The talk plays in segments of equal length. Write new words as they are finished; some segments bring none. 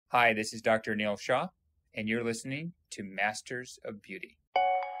Hi, this is Dr. Neil Shaw, and you're listening to Masters of Beauty.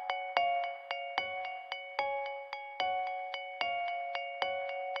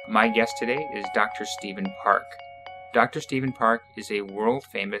 My guest today is Dr. Stephen Park. Dr. Stephen Park is a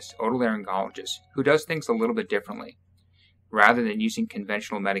world-famous otolaryngologist who does things a little bit differently. Rather than using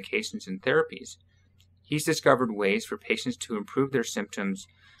conventional medications and therapies, he's discovered ways for patients to improve their symptoms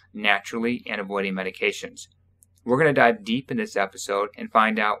naturally and avoiding medications. We're going to dive deep in this episode and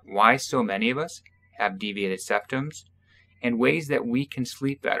find out why so many of us have deviated septums and ways that we can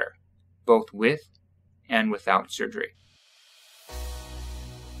sleep better, both with and without surgery.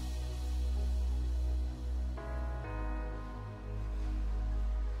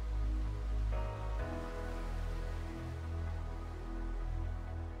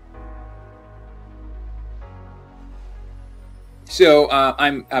 So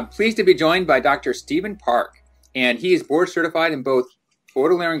I'm pleased to be joined by Dr. Stephen Park, and he is board certified in both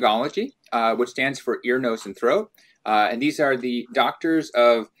otolaryngology, which stands for ear, nose, and throat. And these are the doctors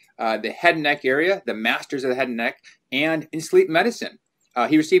of the head and neck area, the masters of the head and neck, and in sleep medicine.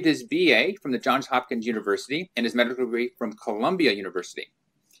 He received his BA from the Johns Hopkins University and his medical degree from Columbia University.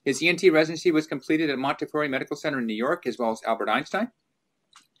 His ENT residency was completed at Montefiore Medical Center in New York, as well as Albert Einstein.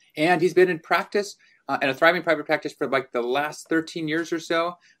 And he's been in practice, in a thriving private practice for like the last 13 years or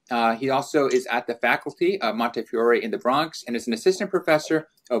so. He also is at the faculty of Montefiore in the Bronx and is an assistant professor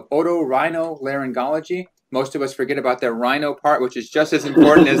of otolaryngology. Most of us forget about the rhino part, which is just as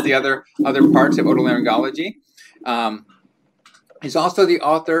important as the other parts of otolaryngology. He's also the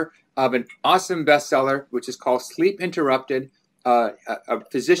author of an awesome bestseller, which is called Sleep Interrupted. A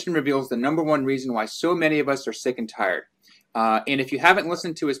physician reveals the number one reason why so many of us are sick and tired. And if you haven't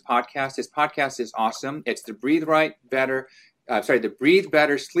listened to his podcast is awesome. It's the Breathe Better,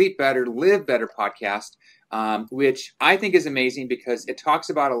 Sleep Better, Live Better podcast, which I think is amazing because it talks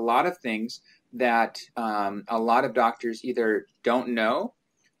about a lot of things that a lot of doctors either don't know,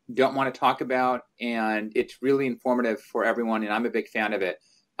 don't want to talk about, and it's really informative for everyone, and I'm a big fan of it.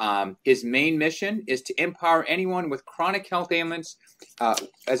 His main mission is to empower anyone with chronic health ailments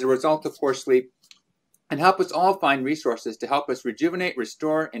as a result of poor sleep, and help us all find resources to help us rejuvenate,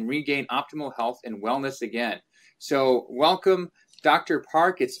 restore, and regain optimal health and wellness again. So welcome, Dr.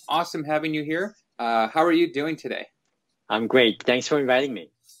 Park. It's awesome having you here. How are you doing today? I'm great. Thanks for inviting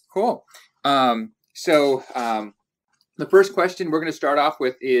me. Cool. So the first question we're going to start off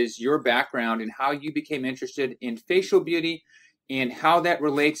with is your background and how you became interested in facial beauty and how that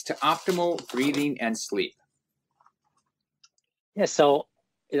relates to optimal breathing and sleep. Yeah, so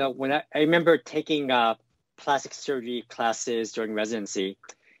when I remember taking plastic surgery classes during residency,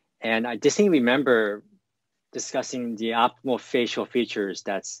 and I distinctly remember discussing the optimal facial features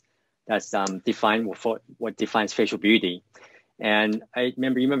that's defined for what defines facial beauty. And I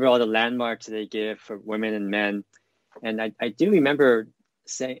remember all the landmarks they give for women and men, and I do remember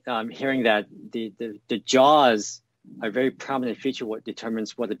hearing that the jaws are a very prominent feature what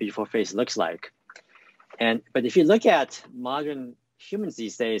determines what a beautiful face looks like. But if you look at modern humans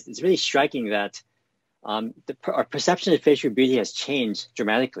these days, it's really striking that our perception of facial beauty has changed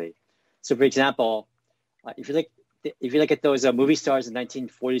dramatically. So, for example, if you look at those movie stars in the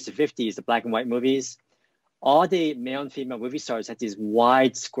 1940s to 50s, the black and white movies, all the male and female movie stars had these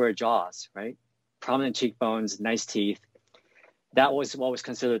wide, square jaws, right? Prominent cheekbones, nice teeth. That was what was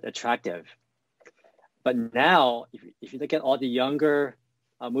considered attractive. But now, if you look at all the younger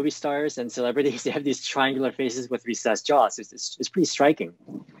movie stars and celebrities, they have these triangular faces with recessed jaws. It's pretty striking.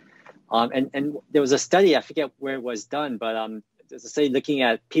 And there was a study, I forget where it was done, but there's a study looking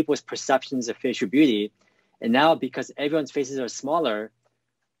at people's perceptions of facial beauty. And now, because everyone's faces are smaller,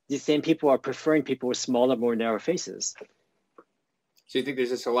 these same people are preferring people with smaller, more narrow faces. So you think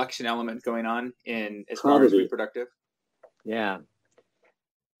there's a selection element going on as far as reproductive? Yeah.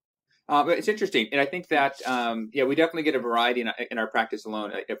 But it's interesting, and I think that we definitely get a variety in our practice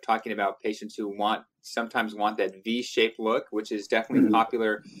alone of talking about patients who sometimes want that V-shaped look, which is definitely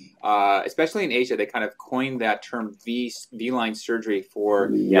popular, especially in Asia. They kind of coined that term V-line surgery for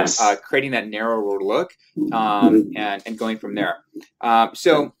creating that narrower look and going from there.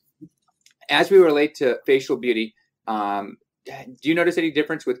 So, as we relate to facial beauty, do you notice any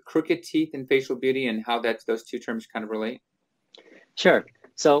difference with crooked teeth and facial beauty, and how those two terms kind of relate? Sure.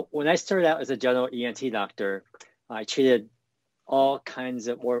 So when I started out as a general ENT doctor, I treated all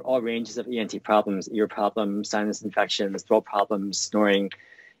ranges of ENT problems, ear problems, sinus infections, throat problems, snoring.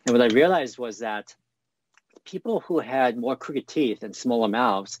 And what I realized was that people who had more crooked teeth and smaller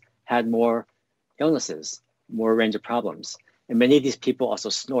mouths had more illnesses, more range of problems. And many of these people also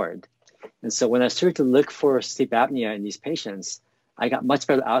snored. And so when I started to look for sleep apnea in these patients, I got much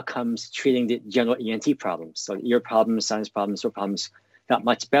better outcomes treating the general ENT problems. So ear problems, sinus problems, throat problems got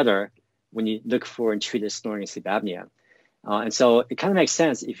much better when you look for and treat snoring and sleep apnea. And so it kind of makes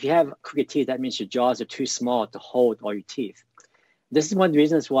sense. If you have crooked teeth, that means your jaws are too small to hold all your teeth. This is one of the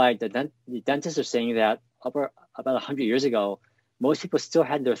reasons why the dentists are saying that about 100 years ago, most people still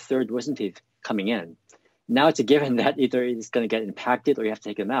had their third wisdom teeth coming in. Now it's a given that either it's going to get impacted or you have to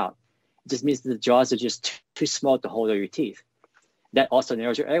take them out. It just means that the jaws are just too small to hold all your teeth. That also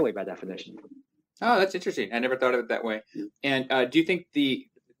narrows your airway by definition. Oh, that's interesting. I never thought of it that way. And do you think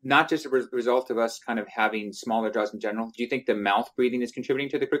not just a result of us kind of having smaller jaws in general, do you think the mouth breathing is contributing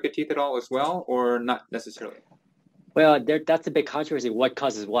to the crooked teeth at all as well, or not necessarily? Well, that's a big controversy, what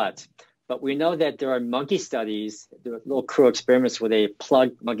causes what. But we know that there are monkey studies, there are little cruel experiments where they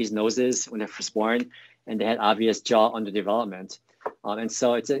plug monkeys' noses when they're first born, and they had obvious jaw underdevelopment. And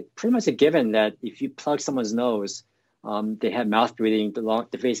so it's pretty much a given that if you plug someone's nose, they have mouth breathing,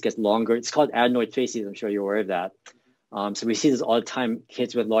 the face gets longer. It's called adenoid faces. I'm sure you're aware of that. So we see this all the time,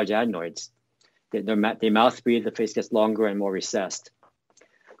 kids with large adenoids. They mouth breathe, the face gets longer and more recessed.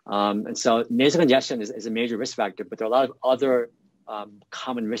 And so nasal congestion is a major risk factor, but there are a lot of other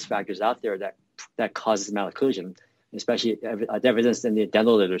common risk factors out there that causes malocclusion, especially evidenced in the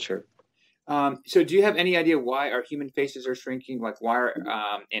dental literature. So do you have any idea why our human faces are shrinking, like why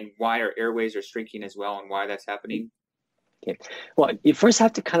our airways are shrinking as well, and why that's happening? Okay. Well, you first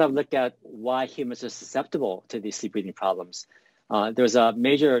have to kind of look at why humans are susceptible to these sleep breathing problems. There's a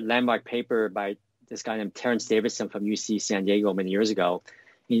major landmark paper by this guy named Terrence Davidson from UC San Diego many years ago.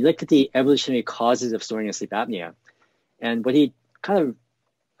 He looked at the evolutionary causes of snoring and sleep apnea. And what he kind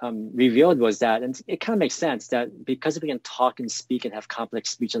of revealed was that, and it kind of makes sense, that because we can talk and speak and have complex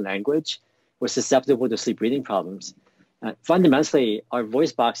speech and language, we're susceptible to sleep breathing problems. Fundamentally, our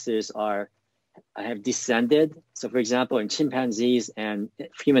voice boxes have descended. So for example, in chimpanzees and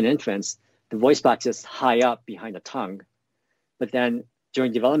human infants, the voice box is high up behind the tongue, but then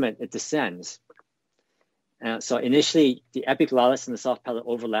during development, it descends. So initially, the epiglottis and the soft palate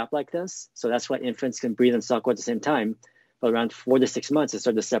overlap like this. So that's why infants can breathe and suckle at the same time. But around 4 to 6 months, it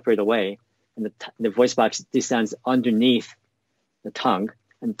starts to separate away. And the voice box descends underneath the tongue.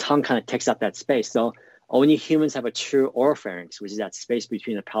 And the tongue kind of takes up that space. So only humans have a true oropharynx, which is that space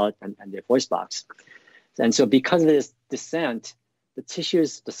between the palate and the voice box. And so because of this descent,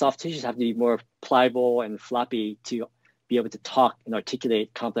 the soft tissues have to be more pliable and floppy to be able to talk and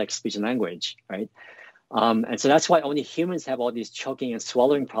articulate complex speech and language, right? And so that's why only humans have all these choking and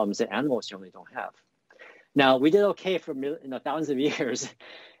swallowing problems that animals generally don't have. Now, we did okay for thousands of years,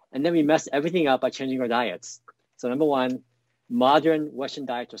 and then we messed everything up by changing our diets. So number one, modern Western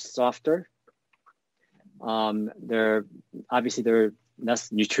diets are softer. They're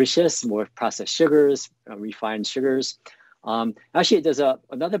less nutritious, more processed sugars, refined sugars. Actually, there's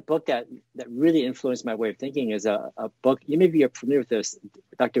another book that really influenced my way of thinking is a book, you may be familiar with this,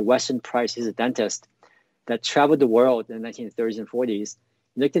 Dr. Weston Price, he's a dentist that traveled the world in the 1930s and 40s.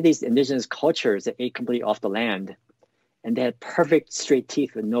 He looked at these indigenous cultures that ate completely off the land, and they had perfect straight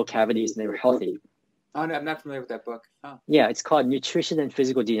teeth with no cavities, and they were healthy. Oh, no, I'm not familiar with that book. Oh. Yeah, it's called Nutrition and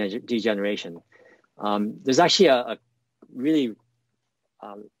Physical Degeneration. There's actually a really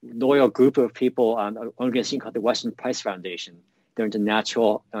loyal group of people, an organization called the Weston Price Foundation. They're into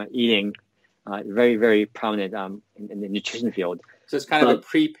natural eating, very, very prominent in the nutrition field. So it's kind of a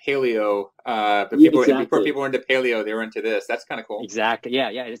pre-paleo. Before people were into paleo, they were into this. That's kind of cool. Exactly. Yeah,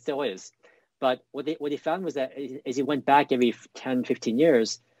 it still is. But what they found was that as you went back every 10, 15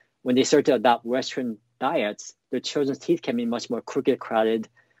 years, when they started to adopt Western diets, their children's teeth came in much more crooked, crowded,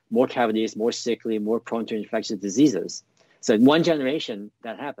 more cavities, more sickly, more prone to infectious diseases. So in one generation,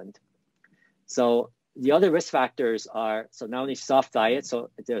 that happened. So the other risk factors are, so not only soft diet, so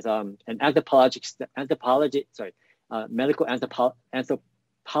there's an medical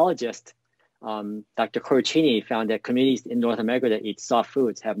anthropologist, Dr. Corricini, found that communities in North America that eat soft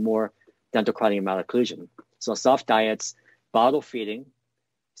foods have more dental crowding and malocclusion. So soft diets, bottle feeding,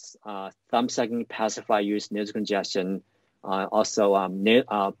 thumb sucking, pacifier use, nasal congestion,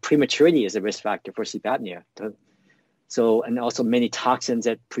 also prematurity is a risk factor for sleep apnea. So, and also many toxins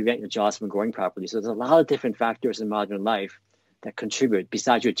that prevent your jaws from growing properly. So there's a lot of different factors in modern life that contribute,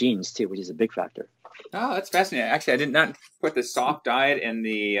 besides your genes too, which is a big factor. Oh, that's fascinating. Actually, I did not put the soft diet and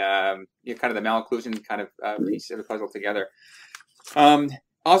the kind of the malocclusion kind of piece of the puzzle together.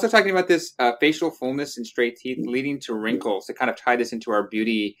 Also talking about this facial fullness and straight teeth leading to wrinkles to kind of tie this into our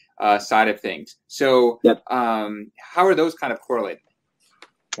beauty side of things. So yep. How are those kind of correlated?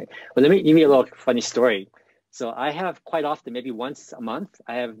 Okay. Well, let me give you a little funny story. So I have quite often, maybe once a month,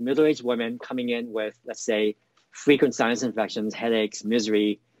 I have middle-aged women coming in with, let's say, frequent sinus infections, headaches,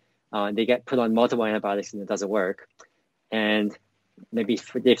 misery. They get put on multiple antibiotics and it doesn't work. And maybe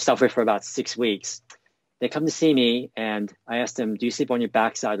they've suffered for about 6 weeks. They come to see me and I ask them, do you sleep on your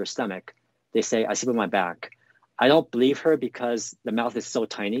backside or stomach? They say, I sleep on my back. I don't believe her because the mouth is so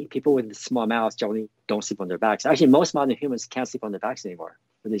tiny. People with small mouths generally don't sleep on their backs. Actually, most modern humans can't sleep on their backs anymore,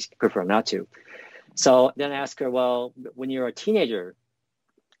 but they prefer not to. So then I ask her, well, when you're a teenager,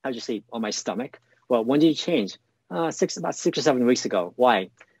 how'd you sleep? On my stomach. Well, when did you change? About 6 or 7 weeks ago.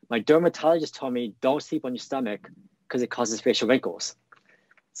 Why? My dermatologist told me don't sleep on your stomach because it causes facial wrinkles.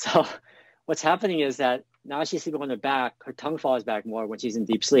 So what's happening is that now she's sleeping on her back, her tongue falls back more when she's in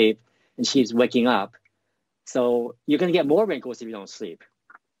deep sleep and she's waking up. So you're going to get more wrinkles if you don't sleep.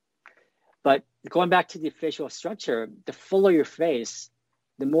 But going back to the facial structure, the fuller your face,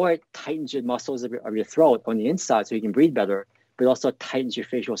 the more it tightens your muscles of your throat on the inside so you can breathe better, but also tightens your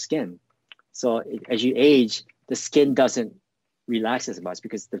facial skin. So as you age, the skin doesn't relax as much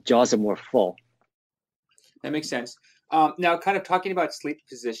because the jaws are more full. That makes sense. Now, kind of talking about sleep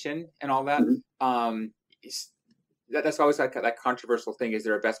position and all that, that's always like that controversial thing. Is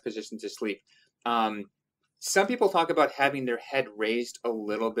there a best position to sleep? Some people talk about having their head raised a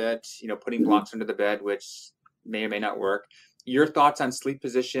little bit, putting blocks under the bed, which may or may not work. Your thoughts on sleep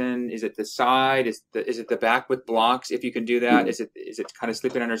position? Is it the side? Is it the back with blocks? If you can do that, is it kind of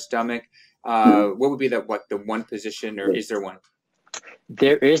sleeping on your stomach? What would be the one position, or is there one?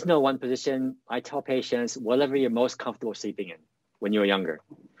 There is no one position. I tell patients whatever you're most comfortable sleeping in when you're younger.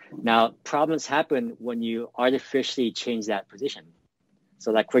 Now, problems happen when you artificially change that position.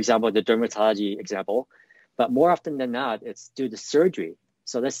 So like, for example, the dermatology example, but more often than not, it's due to surgery.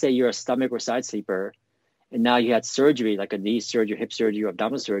 So let's say you're a stomach or side sleeper, and now you had surgery, like a knee surgery, hip surgery, or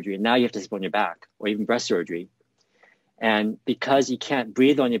abdominal surgery, and now you have to sleep on your back, or even breast surgery. And because you can't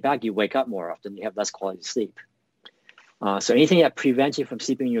breathe on your back, you wake up more often, you have less quality sleep. So anything that prevents you from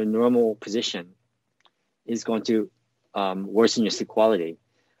sleeping in your normal position is going to worsen your sleep quality.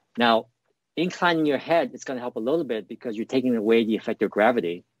 Now, inclining your head, it's going to help a little bit because you're taking away the effect of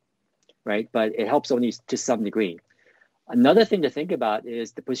gravity, right? But it helps only to some degree. Another thing to think about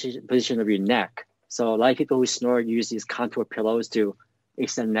is the position of your neck. So a lot of people who snore use these contour pillows to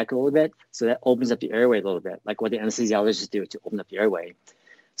extend the neck a little bit. So that opens up the airway a little bit, like what the anesthesiologists do to open up the airway.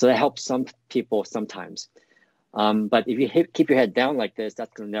 So that helps some people sometimes. But if you keep your head down like this,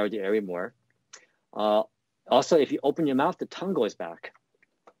 that's going to narrow the area more. Also, if you open your mouth, the tongue goes back.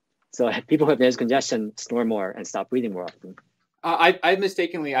 So people who have nasal congestion snore more and stop breathing more often. I've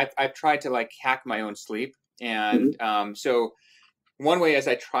mistakenly, I've tried to hack my own sleep. And so one way is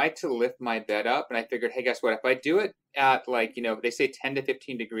I tried to lift my bed up, and I figured, hey, guess what? If I do it at they say 10 to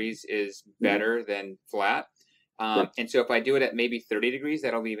 15 degrees is better than flat. And so if I do it at maybe 30 degrees,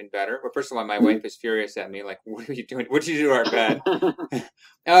 that'll be even better. Well, first of all, my wife is furious at me, like, what are you doing? What did you do to our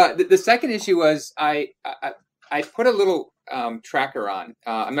bed? The second issue was I put a little tracker on.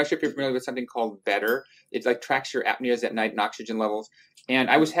 I'm not sure if you're familiar with something called Better. It tracks your apneas at night and oxygen levels. And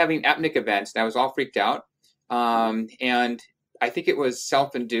I was having apneic events, and I was all freaked out. And I think it was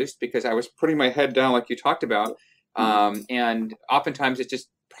self-induced because I was putting my head down like you talked about. And oftentimes it's just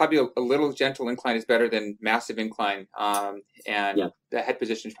probably a little gentle incline is better than massive incline. And the head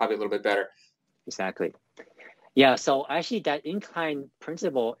position is probably a little bit better. Exactly. Yeah, so actually that incline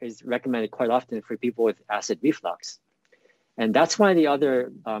principle is recommended quite often for people with acid reflux. And that's one of the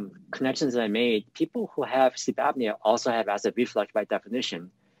other connections that I made. People who have sleep apnea also have acid reflux by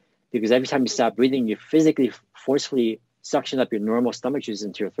definition, because every time you stop breathing, you physically, forcefully suction up your normal stomach juices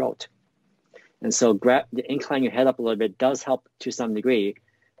into your throat. And so incline your head up a little bit does help to some degree.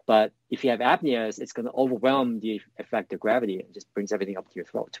 But if you have apneas, it's going to overwhelm the effect of gravity and just brings everything up to your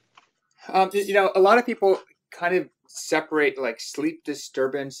throat. A lot of people kind of separate sleep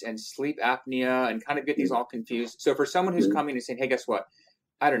disturbance and sleep apnea and kind of get these all confused. So for someone who's coming and saying, hey, guess what?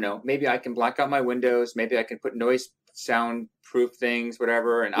 I don't know, maybe I can black out my windows. Maybe I can put noise soundproof things,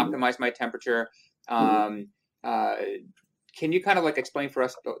 whatever, and optimize my temperature. Can you kind of explain for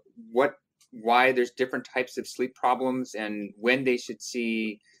us why there's different types of sleep problems and when they should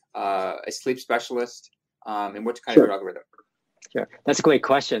see a sleep specialist and what kind of drug with them? Sure. That's a great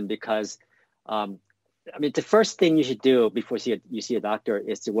question because, the first thing you should do before you see a doctor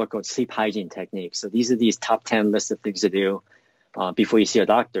is to work on sleep hygiene techniques. So these are these top 10 lists of things to do before you see a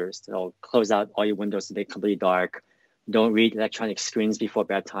doctor. So close out all your windows to make it completely dark. Don't read electronic screens before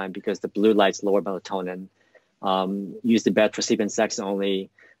bedtime because the blue lights lower melatonin. Use the bed for sleep and sex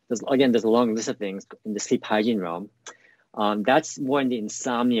only. There's a long list of things in the sleep hygiene realm. That's more in the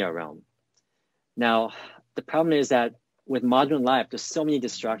insomnia realm. Now, the problem is that with modern life, there's so many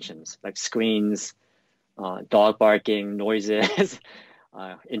distractions like screens, dog barking, noises,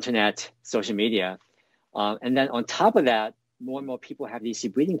 internet, social media. And then on top of that, more and more people have these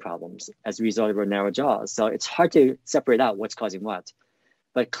breathing problems as a result of our narrow jaws. So it's hard to separate out what's causing what.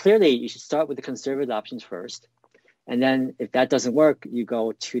 But clearly, you should start with the conservative options first. And then if that doesn't work, you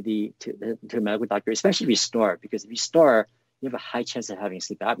go to a medical doctor, especially if you snore, because if you snore, you have a high chance of having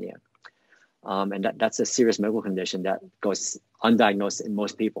sleep apnea. And that's a serious medical condition that goes undiagnosed in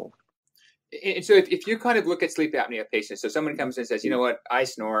most people. And so if you kind of look at sleep apnea patients, so someone comes in and says, you know what, I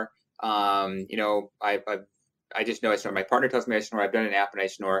snore, you know, I just know I snore. My partner tells me I snore. I've done an app and I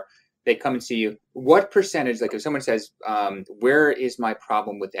snore. They come and see you. What percentage, like if someone says, where is my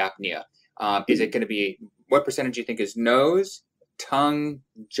problem with apnea? Is it going to be, what percentage do you think is nose, tongue,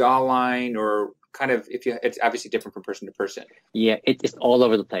 jawline, or kind of, it's obviously different from person to person? Yeah, it's all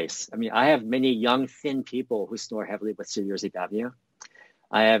over the place. I mean, I have many young, thin people who snore heavily with severe sleep apnea.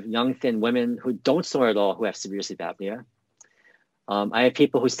 I have young, thin women who don't snore at all who have severe sleep apnea. I have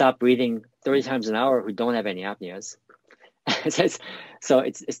people who stop breathing 30 times an hour who don't have any apneas. So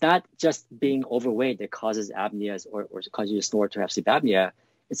it's not just being overweight that causes apneas or causes you to snore to have sleep apnea.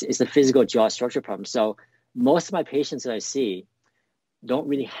 It's a physical jaw structure problem. So most of my patients that I see don't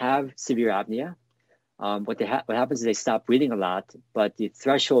really have severe apnea. What happens is they stop breathing a lot, but the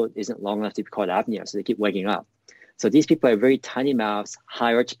threshold isn't long enough to be called apnea, so they keep waking up. So these people have very tiny mouths,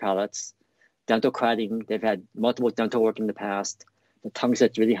 high arch palates, dental crowding. They've had multiple dental work in the past. The tongue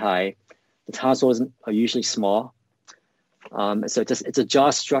set's really high. The tonsils are usually small. So it's a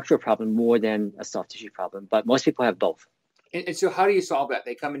jaw structure problem more than a soft tissue problem, but most people have both. And so how do you solve that?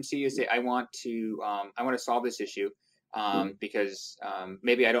 They come and see you and say, I want to solve this issue because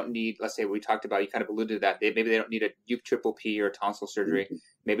maybe I don't need, let's say we talked about, you kind of alluded to that. Maybe they don't need a UPPP or a tonsil surgery.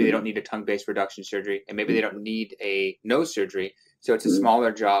 Maybe they don't need a tongue-based reduction surgery. And maybe they don't need a nose surgery. So it's a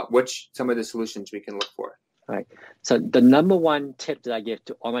smaller jaw. Which some of the solutions we can look for? Right. So the number one tip that I give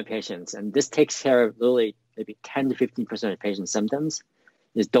to all my patients, and this takes care of literally maybe 10 to 15% of patients' symptoms,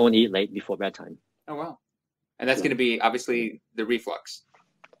 is don't eat late before bedtime. Oh, wow. And that's going to be obviously the reflux.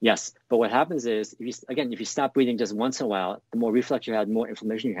 Yes. But what happens is, if you stop breathing just once in a while, the more reflux you have, the more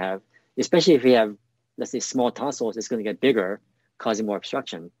inflammation you have, especially if you have, let's say, small tonsils, it's going to get bigger, causing more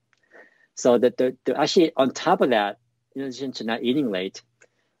obstruction. So that actually, on top of that, in addition to not eating late,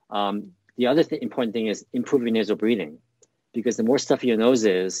 the other important thing is improving nasal breathing, because the more stuffy your nose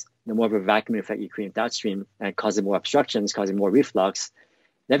is, the more of a vacuum effect you create downstream and causing more obstructions, causing more reflux.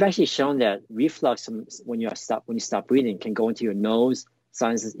 They've actually shown that reflux when you stop breathing can go into your nose,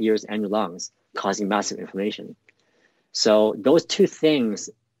 sinuses, ears, and your lungs, causing massive inflammation. So those two things,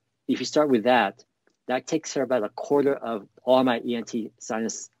 if you start with that takes care of about a quarter of all my ENT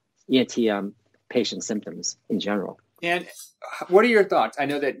patient symptoms in general. And what are your thoughts? I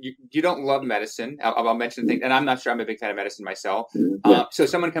know that you don't love medicine. I'll mention things, and I'm not sure I'm a big fan of medicine myself. Yeah. So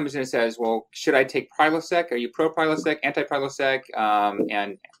someone comes in and says, well, should I take Prilosec? Are you pro-Prilosec, anti-Prilosec?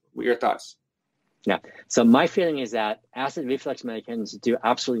 And what are your thoughts? Yeah. So my feeling is that acid reflux medications do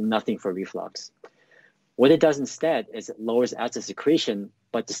absolutely nothing for reflux. What it does instead is it lowers acid secretion,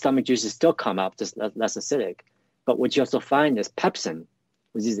 but the stomach juices still come up, just less acidic. But what you also find is pepsin,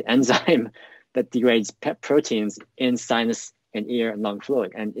 which is an enzyme that degrades pep proteins in sinus and ear and lung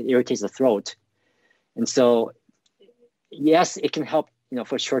fluid, and it irritates the throat. And so, yes, it can help,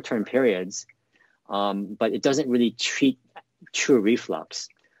 for short-term periods, but it doesn't really treat true reflux.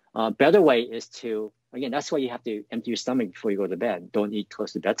 Better way is to, again, that's why you have to empty your stomach before you go to bed. Don't eat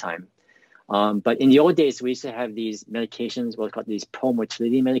close to bedtime. But in the old days, we used to have these medications, what's called these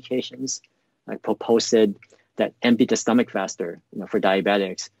pro-motility medications, like Proposid, that emptied the stomach faster, for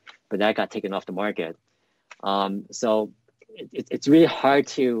diabetics. But that got taken off the market. So it's really hard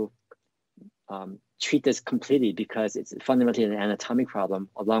to treat this completely because it's fundamentally an anatomic problem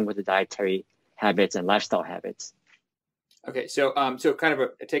along with the dietary habits and lifestyle habits. Okay, so kind of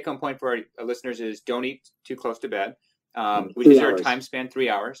a take-home point for our listeners is don't eat too close to bed. Is there a time span, 3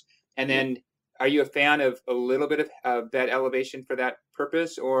 hours? And then are you a fan of a little bit of bed elevation for that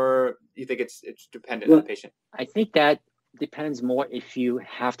purpose, or you think it's dependent on the patient? I think that depends more if you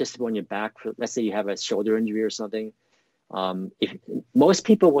have to sleep on your back. Let's say you have a shoulder injury or something. If most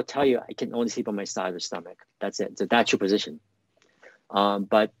people will tell you, I can only sleep on my side of the stomach. That's it. So that's your position.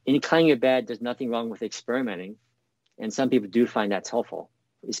 But inclining your bed, there's nothing wrong with experimenting. And some people do find that's helpful,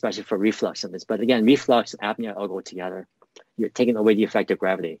 especially for reflux symptoms. But again, reflux and apnea all go together. You're taking away the effect of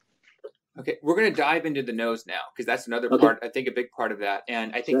gravity. Okay, we're going to dive into the nose now, because that's another part, I think a big part of that.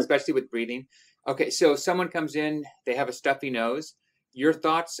 And I think especially with breathing. Okay, so someone comes in, they have a stuffy nose. Your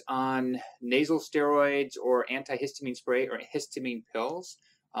thoughts on nasal steroids or antihistamine spray or histamine pills?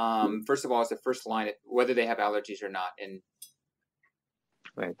 first of all, is the first line, whether they have allergies or not. And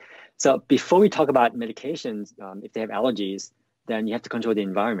right. So before we talk about medications, if they have allergies, then you have to control the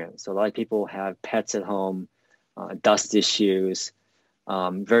environment. So a lot of people have pets at home, dust issues,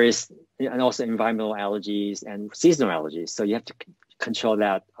 various, and also environmental allergies and seasonal allergies. So you have to control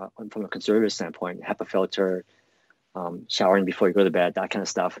that from a conservative standpoint, HEPA filter, showering before you go to bed, that kind of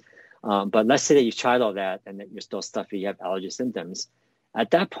stuff. But let's say that you've tried all that and that you're still stuffy, you have allergy symptoms.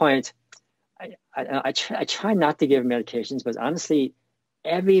 At that point, I try not to give medications, but honestly,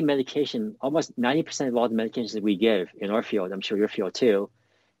 every medication, almost 90% of all the medications that we give in our field, I'm sure your field too,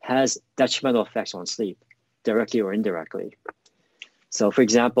 has detrimental effects on sleep, directly or indirectly. So for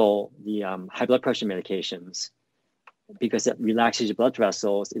example, the high blood pressure medications, because it relaxes your blood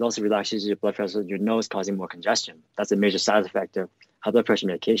vessels, it also relaxes your blood vessels in your nose, causing more congestion. That's a major side effect of high blood pressure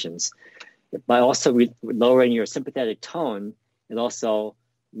medications. By also lowering your sympathetic tone, it also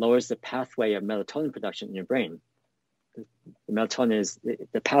lowers the pathway of melatonin production in your brain. The melatonin is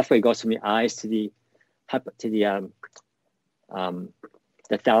the pathway goes from the eyes to the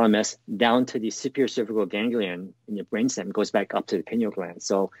thalamus down to the superior cervical ganglion in your brainstem, goes back up to the pineal gland.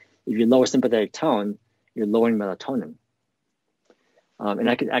 So if you lower sympathetic tone, you're lowering melatonin. And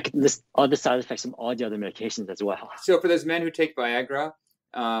I could list other side effects from all the other medications as well. So for those men who take Viagra,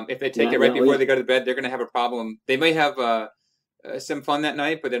 if they take it right before they go to bed, they're going to have a problem. They may have some fun that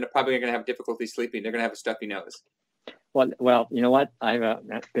night, but they're probably going to have difficulty sleeping. They're going to have a stuffy nose. Well, you know what? I have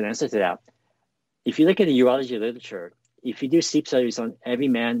a good answer to that. If you look at the urology literature, if you do sleep studies on every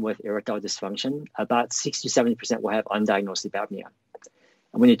man with erectile dysfunction, about 60 to 70% will have undiagnosed sleep apnea.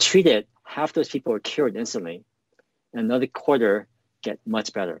 And when you treat it, half those people are cured instantly, and another quarter get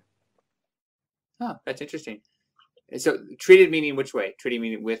much better. Oh, that's interesting. So treated meaning which way? Treated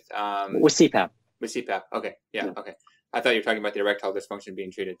meaning with CPAP. With CPAP. Okay. Yeah. Okay. I thought you were talking about the erectile dysfunction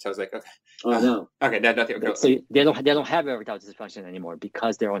being treated. So I was like, okay. Oh no. Okay, nothing. Okay. So they don't have erectile dysfunction anymore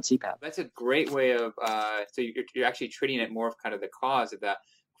because they're on CPAP. That's a great way of so you're actually treating it more of kind of the cause of that.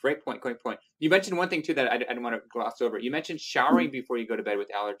 Great point. You mentioned one thing too that I didn't want to gloss over. You mentioned showering before you go to bed with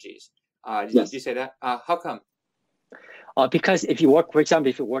allergies. Did you say that? How come? Because if you work, for example,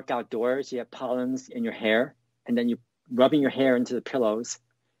 if you work outdoors, you have pollens in your hair, and then you're rubbing your hair into the pillows,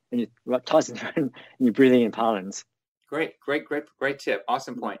 and you toss it and you're breathing in pollens. Great tip.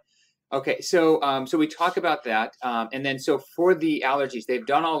 Awesome point. Okay, so we talk about that, and then so for the allergies, they've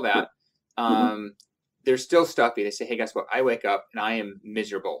done all that. They're still stuffy. They say, hey, guess what? I wake up and I am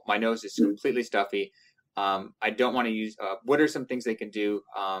miserable. My nose is completely stuffy. I don't want to use. What are some things they can do?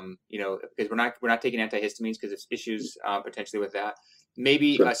 Because we're not taking antihistamines because there's issues potentially with that.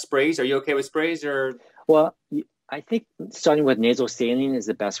 Maybe sprays. Are you okay with sprays or? Well, I think starting with nasal saline is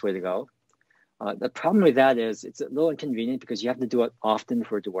the best way to go. The problem with that is it's a little inconvenient because you have to do it often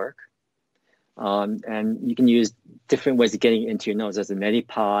for it to work. And you can use different ways of getting it into your nose. There's a neti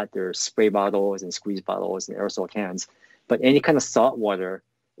pot, there's spray bottles and squeeze bottles and aerosol cans. But any kind of salt water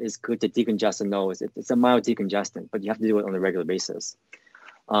is good to decongest the nose. It's a mild decongestant, but you have to do it on a regular basis.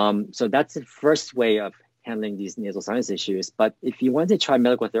 So that's the first way of handling these nasal sinus issues. But if you want to try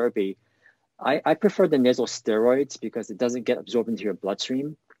medical therapy, I prefer the nasal steroids because it doesn't get absorbed into your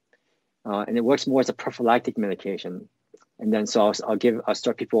bloodstream. And it works more as a prophylactic medication. And then so I'll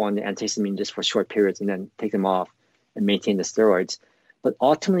start people on the antihistamine just for short periods and then take them off and maintain the steroids. But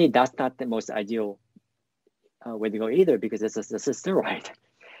ultimately, that's not the most ideal way to go either because it's a steroid.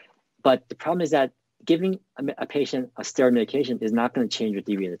 But the problem is that giving a patient a steroid medication is not going to change your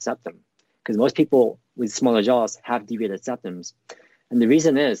deviated septum because most people with smaller jaws have deviated septums. And the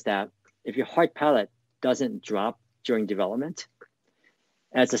reason is that if your hard palate doesn't drop during development,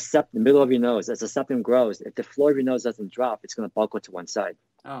 as the middle of your nose, as the septum grows, if the floor of your nose doesn't drop, it's going to buckle to one side.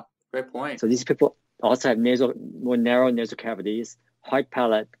 Oh, great point. So these people also have more narrow nasal cavities, hard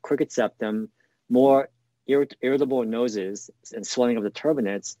palate, crooked septum, more irritable noses, and swelling of the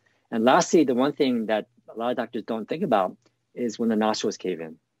turbinates. And lastly, the one thing that a lot of doctors don't think about is when the nostrils cave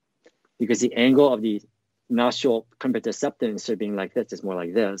in. Because the angle of the nostril compared to the septum, instead of being like this, is more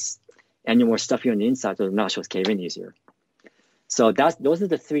like this. And you're more stuffy on the inside, so the nostrils cave in easier. So those are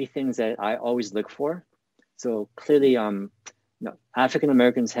the three things that I always look for. So clearly, African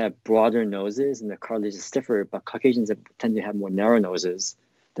Americans have broader noses and the cartilage is stiffer, but Caucasians tend to have more narrow noses.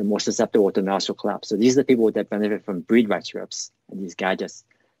 They're more susceptible to nostril collapse. So these are the people that benefit from breathe right strips and these gadgets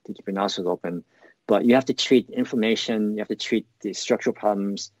to keep your nostrils open. But you have to treat inflammation, you have to treat the structural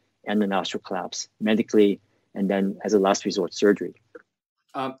problems and the nostril collapse medically, and then as a last resort, surgery.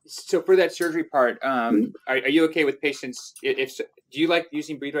 So for that surgery part, are you okay with patients? If do you like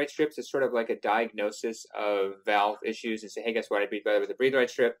using breathe right strips as sort of like a diagnosis of valve issues and say, hey, guess what? I breathe better with a breathe right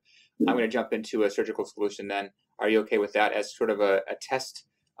strip. I'm going to jump into a surgical solution. Then are you okay with that as sort of a test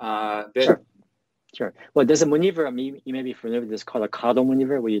bit? Sure. Sure. Well, there's a maneuver, you may be familiar with this, called a caudal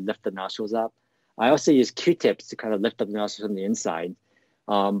maneuver, where you lift the nostrils up. I also use Q-tips to kind of lift up the nostrils from the inside,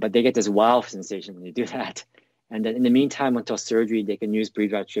 but they get this wow sensation when you do that. And then in the meantime, until surgery, they can use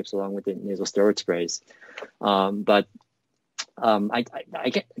breathe right strips along with the nasal steroid sprays. I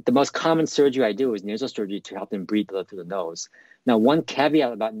get the most common surgery I do is nasal surgery to help them breathe through the nose. Now, one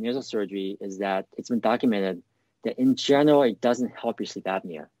caveat about nasal surgery is that it's been documented that in general, it doesn't help your sleep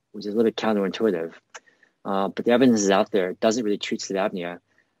apnea, which is a little bit counterintuitive. But the evidence is out there. It doesn't really treat sleep apnea.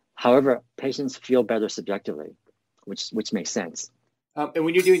 However, patients feel better subjectively, which makes sense. And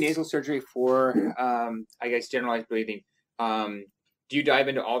when you're doing nasal surgery for, I guess, generalized breathing, do you dive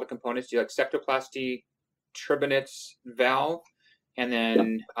into all the components? Do you like septoplasty, turbinates, valve? And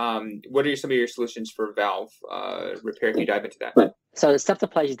then what are some of your solutions for valve repair? Can you dive into that? Right. So the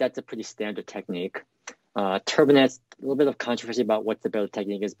septoplasty, that's a pretty standard technique. Turbinates, a little bit of controversy about what the better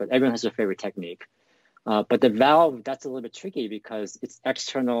technique is, but everyone has their favorite technique. But the valve, that's a little bit tricky because it's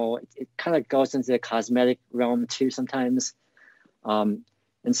external. It kind of goes into the cosmetic realm too sometimes. And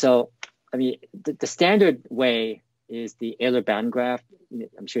so, I mean, the standard way is the alar band graft.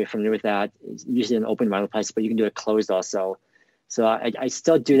 I'm sure you're familiar with that. It's usually an open rhinoplasty, but you can do it closed also. So I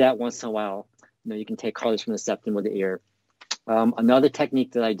still do that once in a while. You can take cartilage from the septum or the ear. Another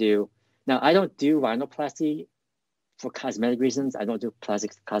technique that I do, now I don't do rhinoplasty for cosmetic reasons. I don't do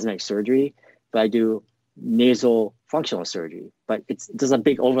plastic cosmetic surgery, but I do nasal functional surgery. But there's a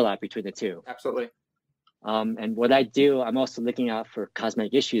big overlap between the two. Absolutely. And what I do, I'm also looking out for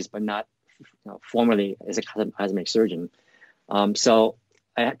cosmetic issues, but not formally as a cosmetic surgeon. So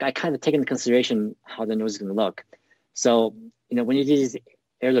I kind of take into consideration how the nose is going to look. So, when you do these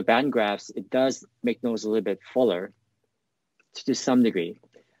alar band grafts, it does make nose a little bit fuller to some degree.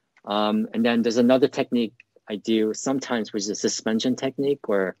 And then there's another technique I do sometimes, which is a suspension technique,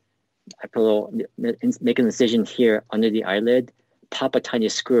 where I make an incision here under the eyelid, pop a tiny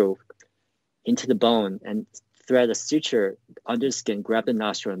screw into the bone and thread a suture under the skin, grab the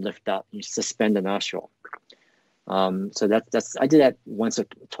nostril and lift up. You suspend the nostril. So I do that once or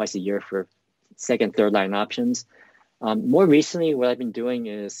twice a year for second, third line options. More recently, what I've been doing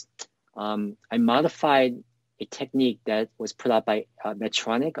is I modified a technique that was put out by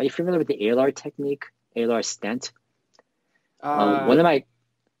Medtronic. Are you familiar with the ALAR technique, ALAR stent? One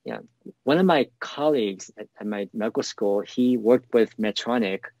of my colleagues at my medical school, he worked with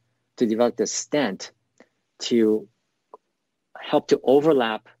Medtronic to develop the stent to help to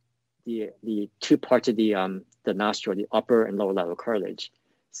overlap the two parts of the nostril, the upper and lower lateral cartilage.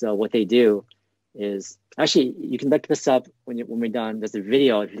 So what they do is, actually, you can look this up when we're done. There's a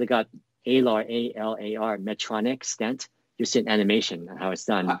video. If you look up ALAR, ALAR, Medtronic stent, you see an animation on how it's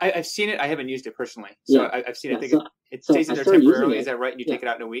done. I've seen it. I haven't used it personally. So yeah. I've seen it. I think it stays in there temporarily. Is that right? And you take it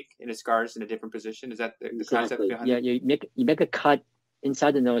out in a week and it scars in a different position? Is that the concept behind it? Yeah, you make a cut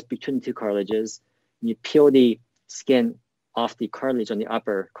inside the nose between the two cartilages. You peel the skin off the cartilage on the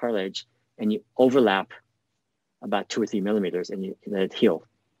upper cartilage, and you overlap about 2 or 3 millimeters, and you let it heal.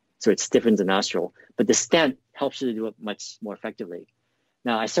 So it stiffens the nostril. But the stent helps you to do it much more effectively.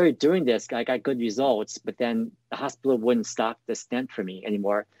 Now, I started doing this. I got good results, but then the hospital wouldn't stock the stent for me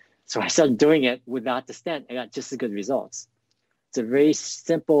anymore. So I started doing it without the stent. I got just as good results. It's a very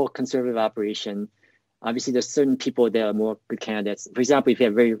simple, conservative operation. Obviously, there's certain people that are more good candidates. For example, if you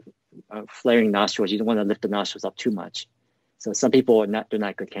have very flaring nostrils, you don't want to lift the nostrils up too much. So some people they're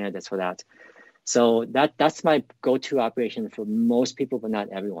not good candidates for that. So that's my go-to operation for most people, but not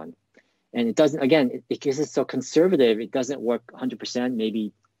everyone. And it doesn't, again, because it's so conservative, it doesn't work 100%,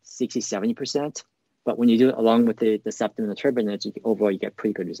 maybe 60, 70%. But when you do it along with the septum and the turbinates, overall you get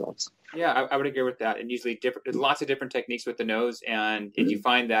pretty good results. Yeah, I would agree with that. And usually there's lots of different techniques with the nose, and if you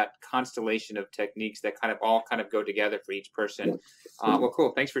find that constellation of techniques that all go together for each person. Well,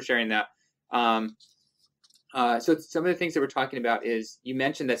 cool. Thanks for sharing that. So some of the things that we're talking about is, you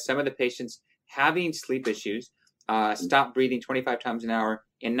mentioned that some of the patients having sleep issues stop breathing 25 times an hour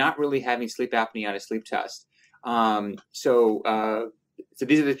and not really having sleep apnea on a sleep test. So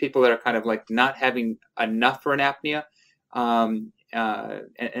these are the people that are not having enough for an apnea, and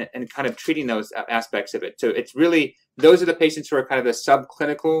treating those aspects of it. So it's really, those are the patients who are the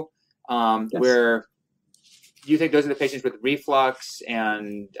subclinical, yes. Where you think those are the patients with reflux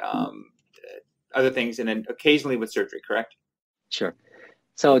and other things, and then occasionally with surgery, correct? Sure.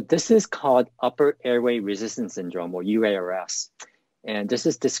 So this is called upper airway resistance syndrome, or UARS. And this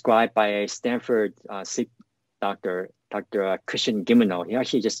is described by a Stanford sleep doctor, Dr. Christian Gimeno. He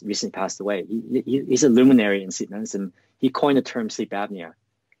actually just recently passed away. He's a luminary in sleep medicine. He coined the term sleep apnea.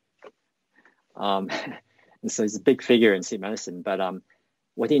 And so he's a big figure in sleep medicine. But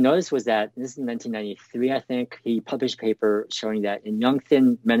what he noticed was that, this is in 1993, I think, he published a paper showing that in young,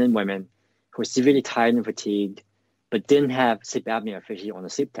 thin men and women who were severely tired and fatigued, but didn't have sleep apnea officially on the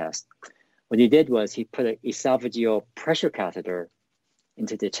sleep test, what he did was he put an esophageal pressure catheter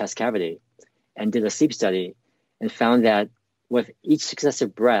into the chest cavity and did a sleep study and found that with each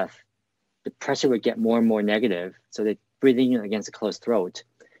successive breath, the pressure would get more and more negative. So they're breathing in against a closed throat.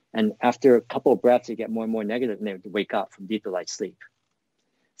 And after a couple of breaths, they get more and more negative and they would wake up from deep to light sleep.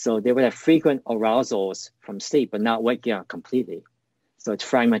 So they would have frequent arousals from sleep, but not waking up completely. So it's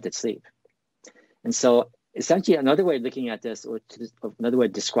fragmented sleep. And so essentially another way of looking at this, or another way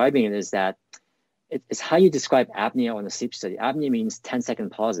of describing it, is that it's how you describe apnea on a sleep study. Apnea means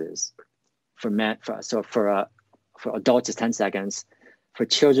 10-second pauses. For adults, it's 10 seconds. For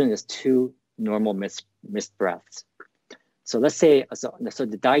children, it's 2 normal missed breaths. So let's say, so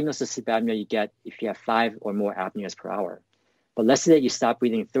the diagnosis of sleep apnea you get if you have 5 or more apneas per hour. But let's say that you stop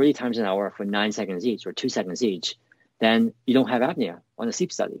breathing 30 times an hour for 9 seconds each or 2 seconds each, then you don't have apnea on a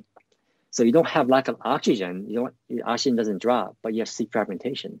sleep study. So you don't have lack of oxygen. Your oxygen doesn't drop, but you have sleep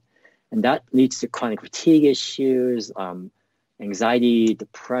fragmentation. And that leads to chronic fatigue issues, anxiety,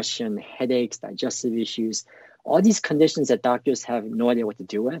 depression, headaches, digestive issues, all these conditions that doctors have no idea what to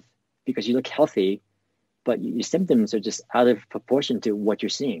do with because you look healthy, but your symptoms are just out of proportion to what you're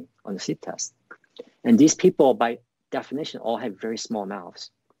seeing on the sleep test. And these people, by definition, all have very small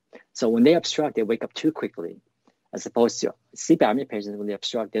mouths. So when they obstruct, they wake up too quickly, as opposed to sleep apnea patients, when they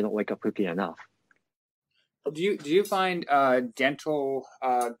obstruct, they don't wake up quickly enough. Do you find dental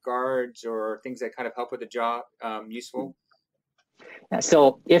guards or things that kind of help with the jaw useful? Yeah,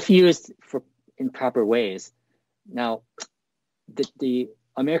 so if used in proper ways, now the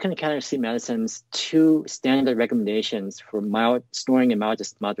American Academy of Sleep Medicine's 2 standard recommendations for mild snoring and moderate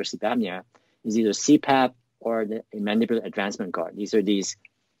sleep apnea is either CPAP or a mandibular advancement guard. These are these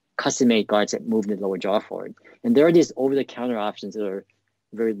custom-made guards that move the lower jaw forward. And there are these over-the-counter options that are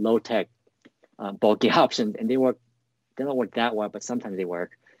very low-tech, bulky options, and they don't work that well, but sometimes they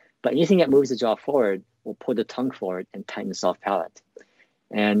work. But anything that moves the jaw forward will pull the tongue forward and tighten the soft palate.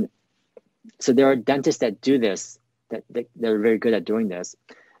 And so there are dentists that do this, that they're very good at doing this.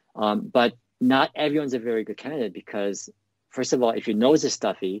 But not everyone's a very good candidate because, first of all, if your nose is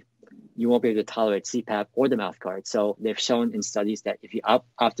stuffy, you won't be able to tolerate CPAP or the mouth guard. So they've shown in studies that if you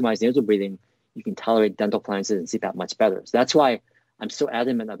optimize nasal breathing, you can tolerate dental appliances and CPAP much better. So that's why I'm so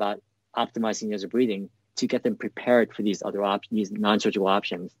adamant about optimizing nasal breathing to get them prepared for these other options, these non-surgical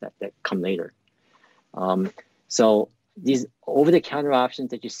options that come later. So these over-the-counter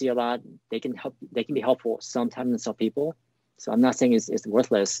options that you see a lot, they can be helpful sometimes in some people. So I'm not saying it's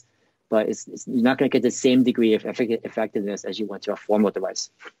worthless, but you're not going to get the same degree of effectiveness as you want to a formal device.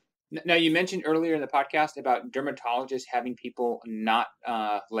 Now, you mentioned earlier in the podcast about dermatologists having people not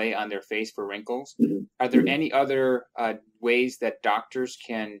lay on their face for wrinkles. Mm-hmm. Are there any other ways that doctors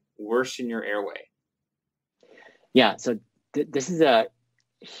can worsen your airway? Yeah, so this is a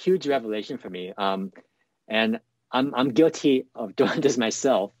huge revelation for me. And I'm guilty of doing this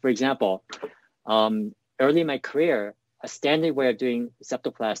myself. For example, early in my career, a standard way of doing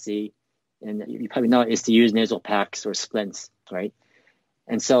septoplasty, and you probably know, is to use nasal packs or splints, right?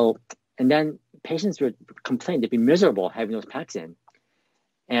 And then patients would complain, they'd be miserable having those packs in.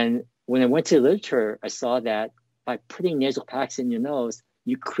 And when I went to the literature, I saw that by putting nasal packs in your nose,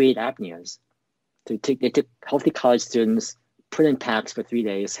 you create apneas. So they took healthy college students, put in packs for 3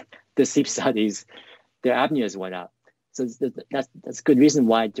 days, did sleep studies, their apneas went up. So that's a good reason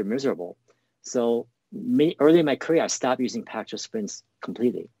why they're miserable. So early in my career, I stopped using packs or splints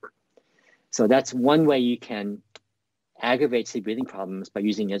completely. So that's one way you can aggravate sleep breathing problems by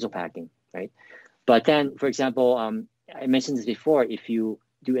using nasal packing, right? But then, for example, I mentioned this before, if you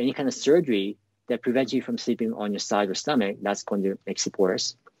do any kind of surgery that prevents you from sleeping on your side or stomach, that's going to make sleep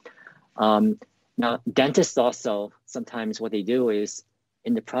worse. Now, dentists also, sometimes what they do is,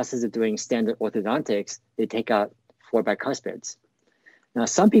 in the process of doing standard orthodontics, they take out 4 bicuspids. Now,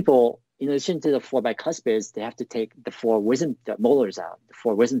 some people, in addition to the 4 bicuspids, they have to take the molars out, the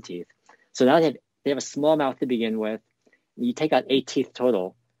 4 wisdom teeth. So now they have a small mouth to begin with. You take out 8 teeth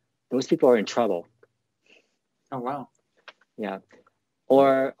total. Those people are in trouble. Oh, wow. Yeah.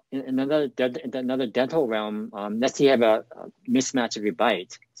 Or in another dental realm, let's say you have a mismatch of your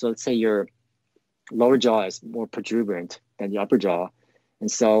bite. So let's say your lower jaw is more protuberant than the upper jaw.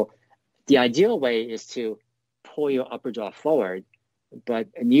 And so the ideal way is to pull your upper jaw forward but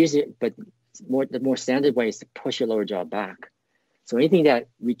the more standard way is to push your lower jaw back. So anything that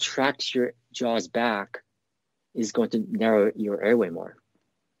retracts your jaws back is going to narrow your airway more.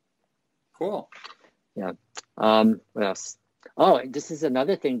 Cool. Yeah. What else? Oh, this is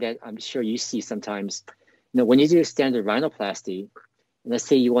another thing that I'm sure you see sometimes. When you do a standard rhinoplasty, let's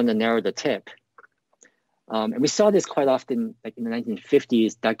say you want to narrow the tip. And we saw this quite often, like in the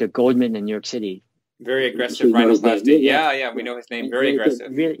 1950s, Dr. Goldman in New York City. Very aggressive rhinoplasty. Yeah, we know his name. Very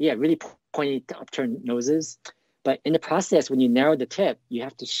aggressive. Really pointy upturned noses. But in the process, when you narrow the tip, you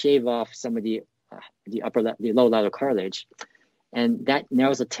have to shave off some of the low lateral cartilage, and that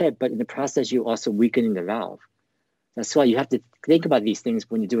narrows the tip. But in the process, you're also weakening the valve. That's why you have to think about these things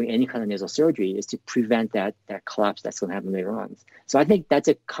when you're doing any kind of nasal surgery, is to prevent that collapse that's going to happen later on. So I think that's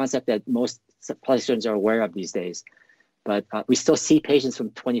a concept that most plastic surgeons are aware of these days. But we still see patients from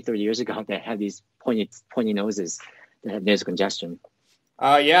 20, 30 years ago that have these pointy noses that have nasal congestion.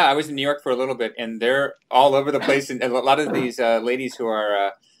 Yeah, I was in New York for a little bit, and they're all over the place. And a lot of these ladies who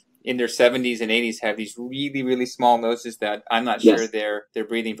are in their 70s and 80s have these really, really small noses that I'm not sure they're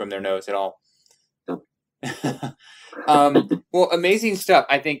breathing from their nose at all. Well, amazing stuff.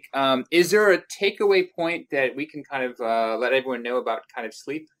 I think, is there a takeaway point that we can kind of let everyone know about kind of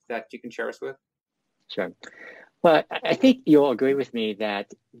sleep that you can share us with? Sure. Well, I think you'll agree with me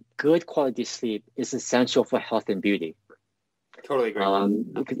that good quality sleep is essential for health and beauty. Totally agree.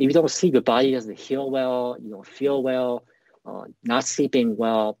 Because if you don't sleep, your body doesn't heal well, you don't feel well. Not sleeping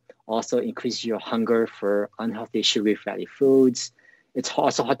well also increases your hunger for unhealthy, sugary, fatty foods. It's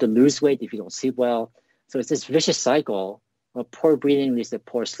also hard to lose weight if you don't sleep well. So it's this vicious cycle of poor breathing leads to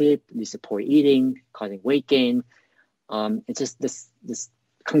poor sleep, leads to poor eating, causing weight gain. It's just this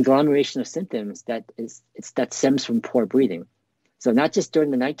conglomeration of symptoms that stems from poor breathing. So not just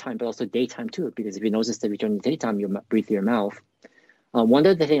during the nighttime, but also daytime too, because if you notice that during the daytime, you breathe through your mouth. One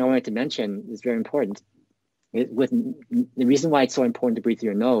other thing I wanted to mention is very important. The reason why it's so important to breathe through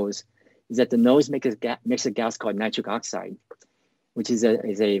your nose is that the nose makes a gas called nitric oxide, which is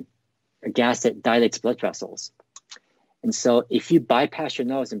a gas that dilates blood vessels. And so if you bypass your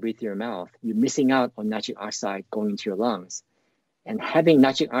nose and breathe through your mouth, you're missing out on nitric oxide going into your lungs. And having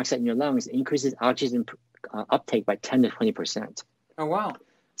nitric oxide in your lungs increases oxygen uptake by 10 to 20%. Oh, wow.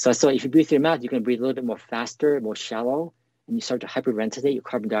 So if you breathe through your mouth, you can breathe a little bit more faster, more shallow, and you start to hyperventilate, your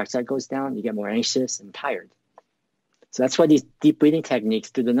carbon dioxide goes down, you get more anxious and tired. So that's why these deep breathing techniques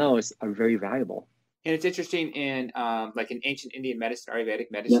through the nose are very valuable. And it's interesting in like in ancient Indian medicine,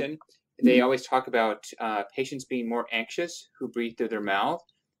 Ayurvedic medicine, they always talk about patients being more anxious who breathe through their mouth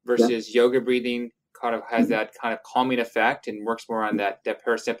versus yoga breathing kind of has that kind of calming effect and works more on that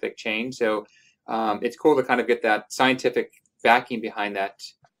parasympathetic chain. So it's cool to kind of get that scientific backing behind that.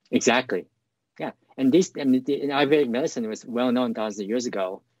 Exactly. Yeah. And in Ayurvedic medicine, it was well known thousands of years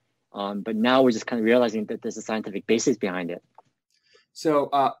ago. But now we're just kind of realizing that there's a scientific basis behind it. So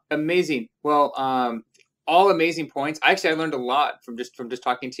amazing. Well, all amazing points. Actually, I learned a lot from just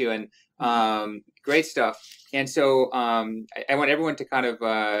talking to you, and great stuff. And so I want everyone to kind of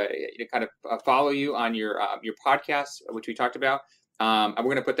follow you on your podcast, which we talked about. And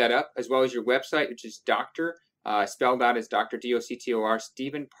we're going to put that up, as well as your website, which is Dr. Spelled out as Dr. DOCTOR,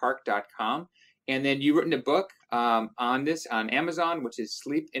 StephenPark.com. And then you've written a book on this on Amazon, which is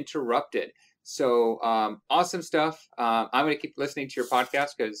Sleep Interrupted. So awesome stuff. I'm going to keep listening to your podcast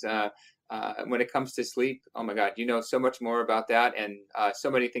because when it comes to sleep, oh my God, you know so much more about that and so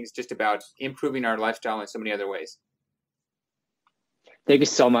many things just about improving our lifestyle in so many other ways. Thank you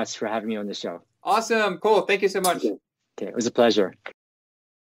so much for having me on the show. Awesome. Cool. Thank you so much. Okay. It was a pleasure.